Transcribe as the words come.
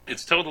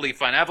It's totally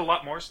fine. I have a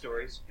lot more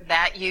stories.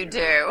 That you do.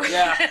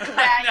 Yeah.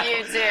 That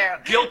you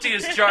do. Guilty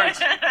as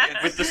charged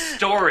with the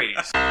stories.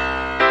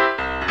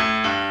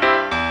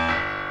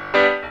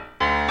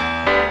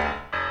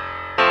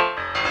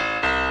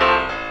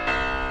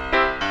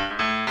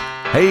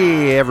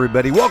 Hey,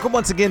 everybody. Welcome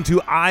once again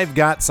to I've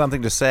Got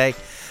Something to Say,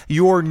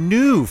 your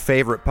new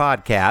favorite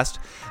podcast.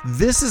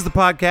 This is the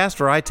podcast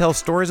where I tell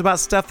stories about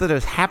stuff that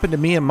has happened to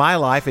me in my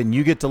life, and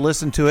you get to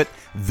listen to it.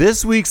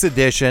 This week's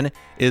edition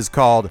is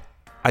called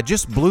I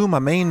Just Blew My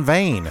Main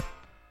Vein.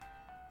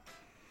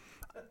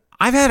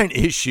 I've had an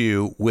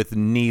issue with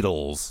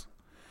needles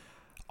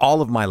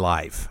all of my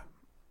life,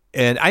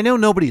 and I know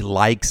nobody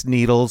likes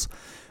needles.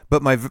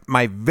 But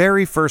my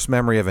very first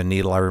memory of a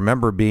needle, I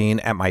remember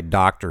being at my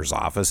doctor's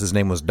office. His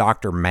name was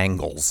Dr.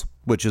 Mangles,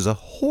 which is a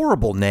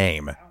horrible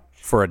name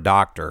for a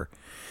doctor.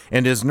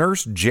 And his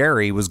nurse,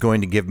 Jerry, was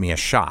going to give me a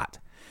shot.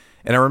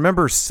 And I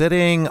remember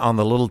sitting on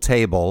the little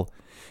table,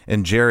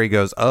 and Jerry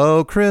goes,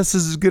 "Oh, Chris,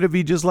 this is going to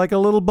be just like a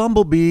little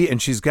bumblebee."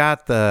 And she's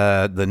got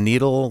the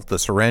needle, the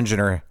syringe in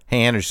her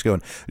hand, and she's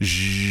going,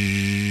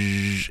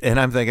 "Zzzz." And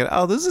I'm thinking,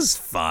 oh, this is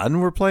fun.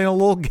 We're playing a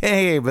little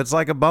game. It's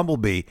like a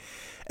bumblebee.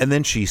 And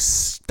then she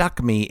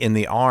stuck me in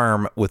the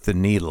arm with the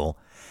needle.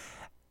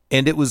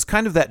 And it was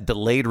kind of that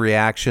delayed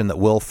reaction that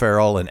Will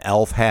Ferrell and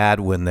Elf had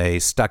when they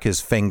stuck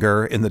his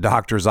finger in the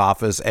doctor's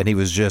office and he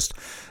was just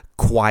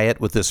quiet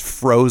with this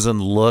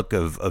frozen look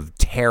of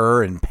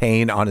terror and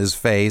pain on his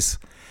face.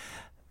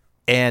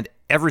 And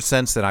ever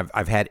since then,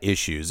 I've had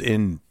issues.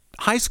 In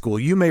high school,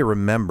 you may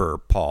remember,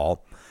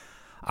 Paul,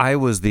 I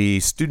was the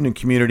Student and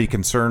Community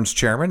Concerns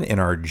Chairman in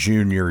our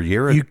junior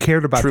year. You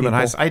cared about Truman people.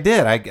 High School. I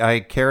did. I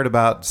cared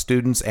about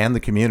students and the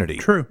community.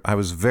 True. I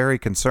was very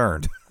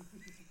concerned.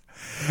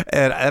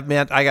 And it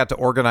meant I got to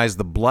organize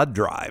the blood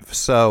drive.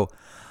 So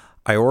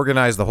I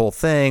organized the whole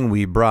thing.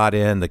 We brought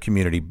in the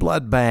community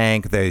blood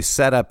bank. They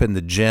set up in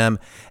the gym.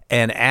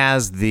 And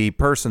as the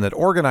person that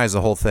organized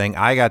the whole thing,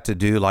 I got to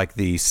do like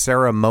the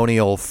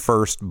ceremonial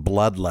first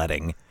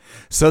bloodletting.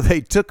 So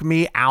they took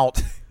me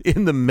out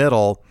in the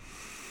middle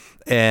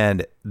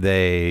and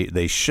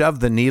they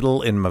shoved the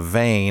needle in my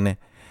vein,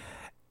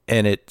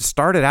 and it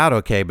started out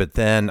okay, but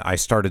then I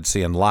started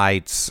seeing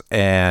lights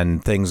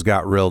and things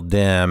got real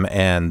dim,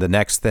 and the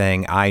next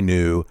thing I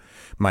knew,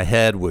 my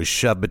head was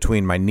shoved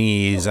between my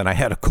knees and I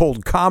had a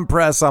cold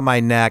compress on my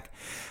neck.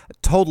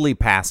 Totally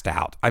passed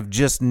out. I've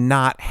just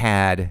not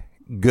had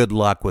good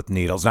luck with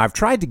needles. Now, I've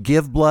tried to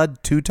give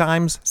blood 2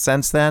 times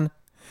since then.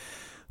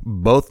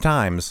 Both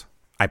times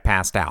I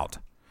passed out.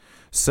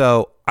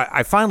 So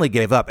I finally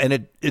gave up,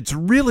 and it's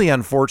really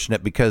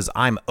unfortunate because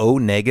I'm O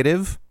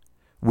negative,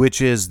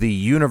 which is the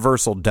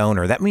universal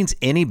donor. That means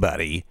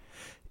anybody,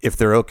 if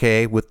they're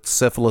okay with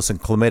syphilis and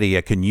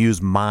chlamydia, can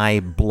use my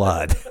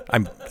blood.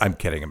 I'm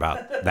kidding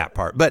about that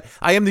part, but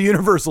I am the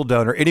universal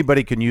donor.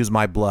 Anybody can use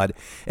my blood,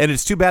 and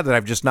it's too bad that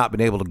I've just not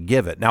been able to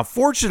give it. Now,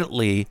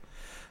 fortunately,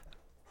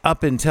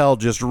 up until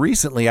just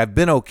recently, I've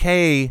been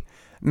okay.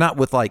 Not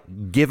with like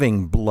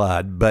giving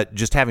blood, but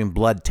just having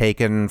blood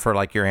taken for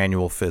like your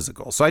annual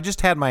physical. So I just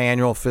had my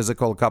annual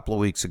physical a couple of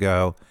weeks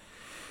ago,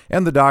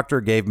 and the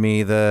doctor gave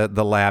me the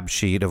lab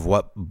sheet of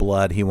what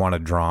blood he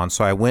wanted drawn.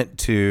 So I went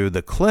to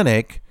the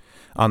clinic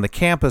on the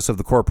campus of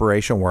the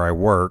corporation where I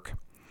work,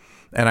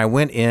 and I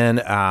went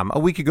in a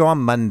week ago on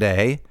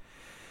Monday,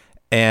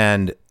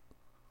 and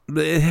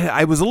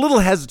I was a little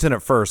hesitant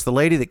at first. The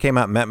lady that came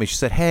out and met me, she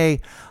said, "Hey,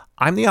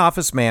 I'm the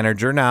office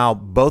manager. Now,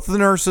 both of the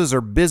nurses are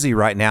busy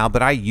right now,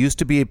 but I used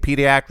to be a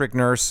pediatric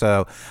nurse,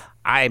 so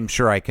I'm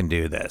sure I can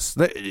do this."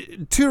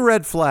 2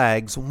 red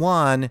flags.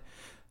 One,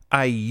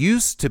 I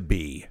used to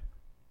be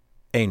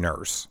a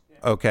nurse.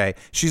 Okay.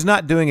 She's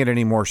not doing it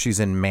anymore.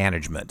 She's in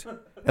management.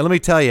 And let me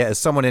tell you, as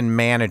someone in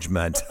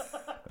management,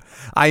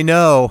 I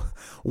know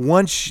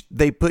once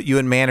they put you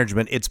in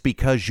management, it's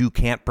because you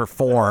can't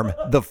perform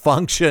the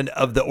function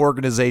of the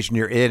organization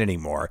you're in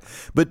anymore.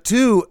 But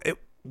 2,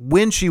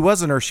 when she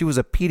was a nurse, she was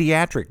a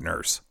pediatric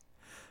nurse.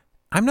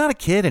 I'm not a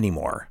kid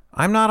anymore.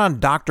 I'm not on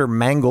Dr.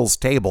 Mangle's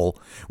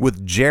table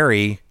with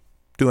Jerry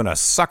doing a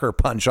sucker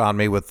punch on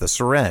me with the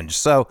syringe.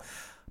 So,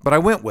 but I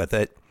went with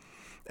it,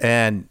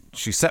 and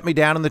she set me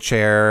down in the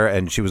chair,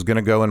 and she was going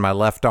to go in my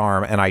left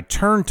arm, and I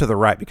turned to the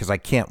right because I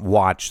can't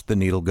watch the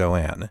needle go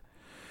in.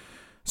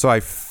 So I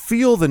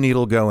feel the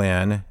needle go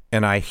in,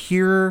 and I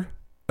hear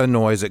a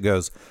noise that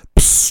goes,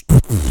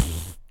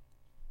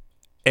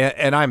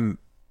 and I'm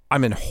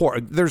in horror.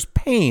 There's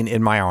pain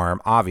in my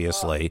arm,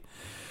 obviously.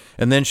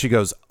 And then she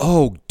goes,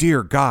 "Oh,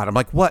 dear God." I'm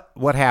like,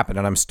 what happened?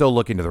 And I'm still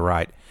looking to the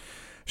right.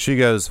 She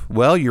goes,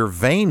 "Well, your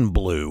vein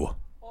blew."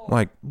 I'm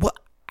like, what?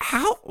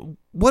 How?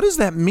 What does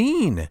that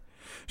mean?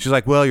 She's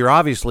like, "Well, you're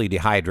obviously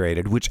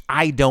dehydrated," which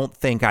I don't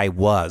think I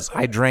was.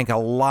 I drank a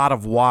lot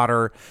of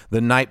water the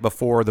night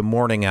before, the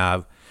morning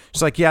of.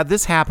 She's like, "Yeah,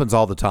 this happens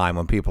all the time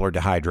when people are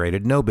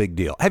dehydrated. No big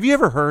deal." Have you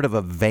ever heard of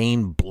a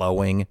vein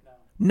blowing?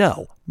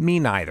 No, me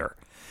neither.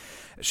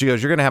 She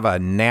goes, "You're going to have a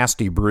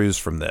nasty bruise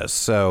from this."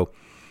 So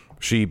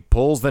she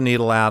pulls the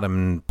needle out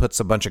and puts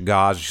a bunch of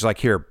gauze. She's like,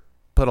 "Here,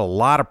 put a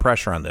lot of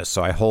pressure on this."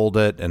 So I hold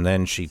it, and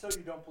then she... So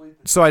you don't bleed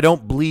so I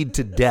don't bleed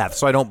to death,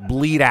 so I don't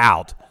bleed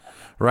out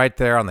right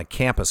there on the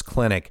campus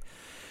clinic.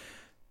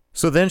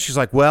 So then she's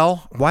like,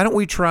 well, why don't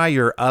we try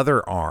your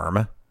other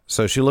arm?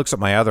 So she looks at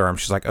my other arm.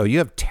 She's like, oh, you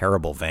have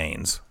terrible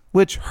veins,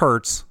 which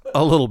hurts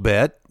a little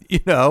bit.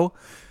 I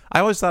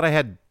always thought I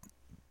had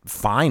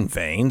fine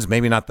veins,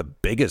 maybe not the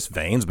biggest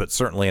veins, but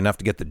certainly enough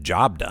to get the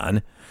job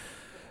done.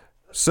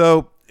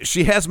 So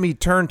she has me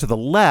turn to the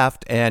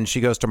left, and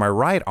she goes to my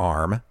right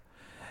arm,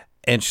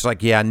 and she's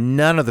like, yeah,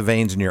 none of the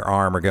veins in your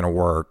arm are going to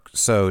work.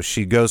 So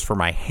she goes for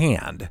my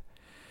hand.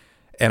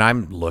 And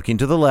I'm looking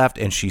to the left,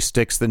 and she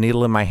sticks the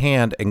needle in my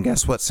hand, and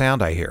guess what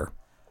sound I hear?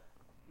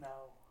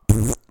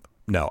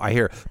 No, I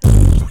hear,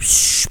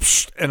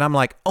 and I'm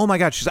like, oh my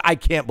God. She's like, I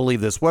can't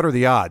believe this. What are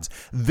the odds?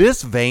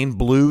 This vein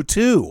blew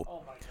too.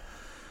 Oh my God.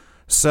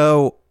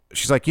 So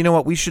she's like, you know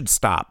what? We should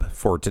stop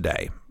for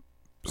today.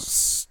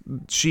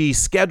 She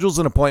schedules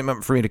an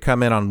appointment for me to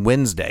come in on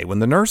Wednesday when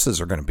the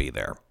nurses are going to be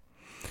there.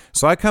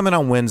 So I come in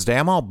on Wednesday.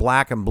 I'm all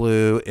black and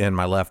blue in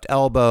my left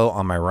elbow,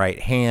 on my right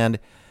hand,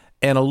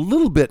 and a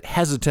little bit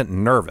hesitant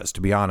and nervous,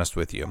 to be honest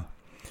with you.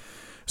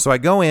 So I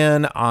go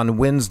in on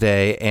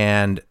Wednesday,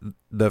 and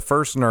the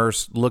first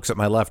nurse looks at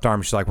my left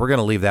arm. She's like, we're going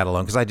to leave that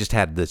alone because I just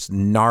had this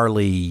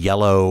gnarly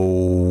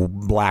yellow,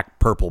 black,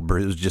 purple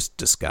bruise, just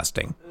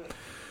disgusting.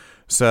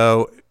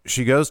 So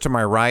she goes to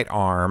my right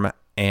arm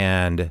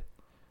and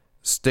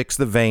sticks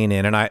the vein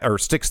in, or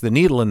sticks the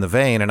needle in the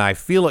vein, and I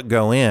feel it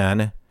go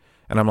in,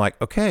 and I'm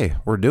like, okay,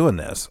 we're doing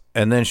this.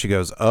 And then she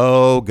goes,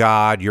 oh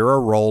God, you're a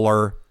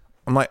roller.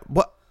 I'm like,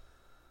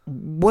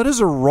 what is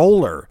a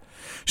roller?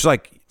 She's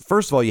like,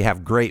 first of all, you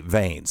have great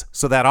veins.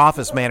 So that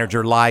office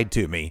manager lied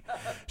to me.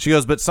 She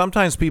goes, but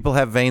sometimes people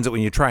have veins that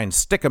when you try and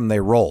stick them, they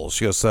roll.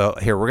 She goes, so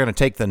here, we're going to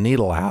take the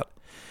needle out.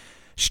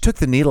 She took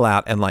the needle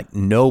out, and like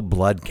no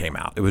blood came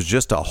out. It was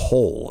just a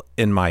hole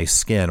in my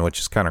skin, which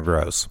is kind of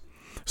gross.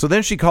 So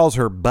then she calls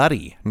her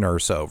buddy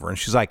nurse over, and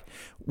she's like,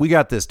 we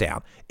got this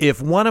down.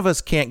 If one of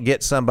us can't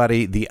get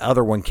somebody, the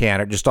other one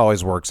can. It just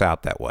always works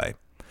out that way.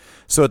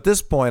 So at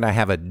this point, I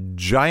have a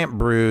giant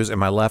bruise in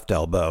my left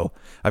elbow.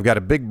 I've got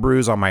a big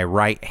bruise on my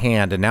right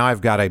hand, and now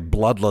I've got a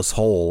bloodless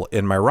hole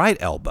in my right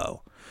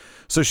elbow.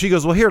 So she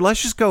goes, well, here,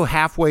 let's just go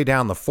halfway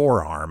down the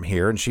forearm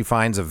here. And she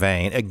finds a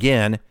vein.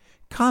 Again,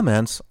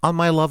 comments on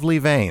my lovely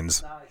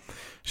veins.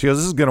 She goes,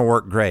 this is going to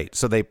work great.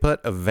 So they put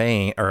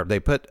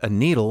a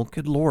needle,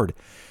 good Lord,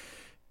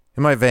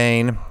 in my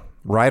vein,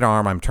 right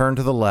arm. I'm turned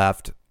to the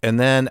left. And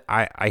then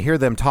I hear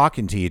them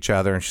talking to each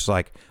other, and she's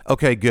like,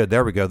 okay, good.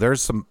 There we go.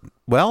 There's some,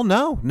 well,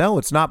 no,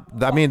 it's not.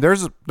 I mean,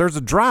 there's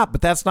a drop, but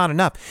that's not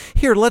enough.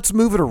 Here, let's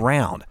move it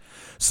around.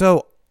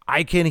 So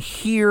I can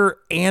hear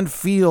and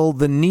feel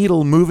the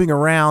needle moving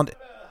around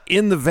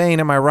in the vein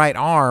in my right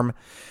arm.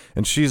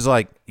 And she's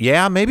like,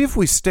 yeah, maybe if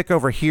we stick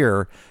over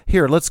here,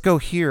 let's go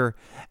here.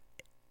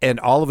 And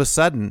all of a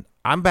sudden,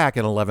 I'm back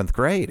in 11th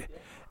grade,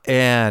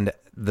 and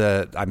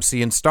I'm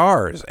seeing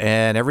stars,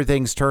 and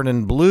everything's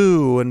turning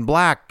blue and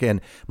black,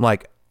 and I'm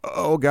like,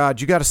 oh God,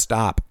 you got to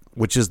stop,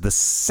 which is the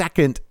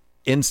second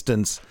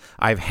instance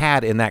I've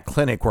had in that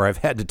clinic where I've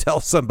had to tell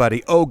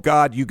somebody, oh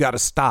God, you got to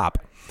stop.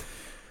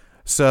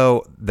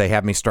 So they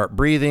have me start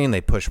breathing.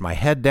 They push my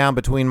head down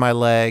between my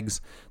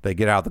legs. They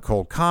get out the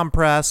cold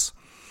compress,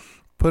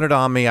 put it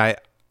on me. I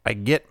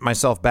get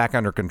myself back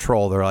under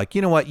control. They're like,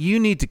 you know what? You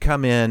need to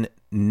come in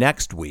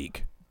next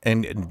week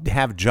and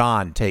have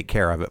John take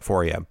care of it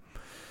for you.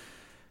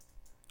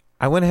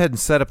 I went ahead and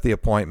set up the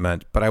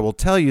appointment, but I will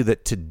tell you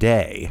that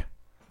today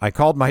I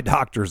called my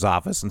doctor's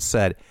office and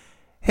said,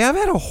 hey, I've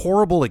had a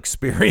horrible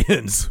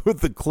experience with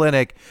the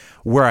clinic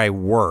where I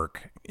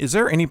work. Is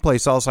there any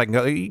place else I can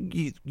go?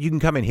 You can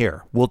come in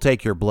here. We'll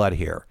take your blood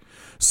here.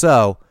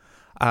 So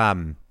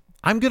I'm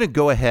going to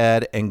go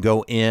ahead and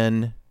go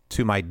in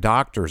to my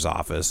doctor's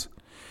office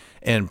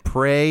and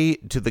pray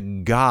to the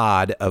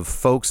God of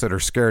folks that are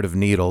scared of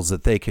needles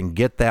that they can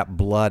get that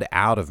blood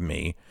out of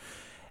me.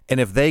 And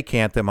if they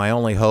can't, then my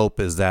only hope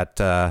is that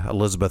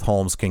Elizabeth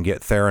Holmes can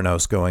get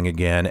Theranos going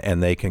again,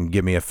 and they can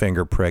give me a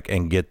finger prick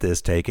and get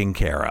this taken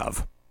care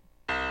of.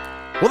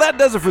 Well, that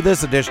does it for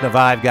this edition of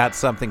I've Got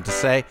Something to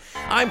Say.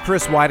 I'm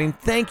Chris Whiting.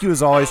 Thank you,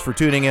 as always, for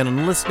tuning in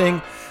and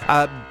listening.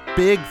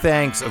 Big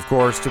thanks, of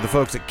course, to the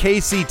folks at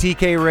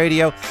KCTK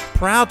Radio.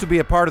 Proud to be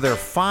a part of their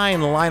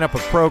fine lineup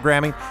of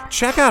programming.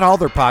 Check out all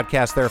their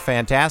podcasts. They're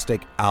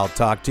fantastic. I'll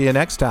talk to you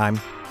next time.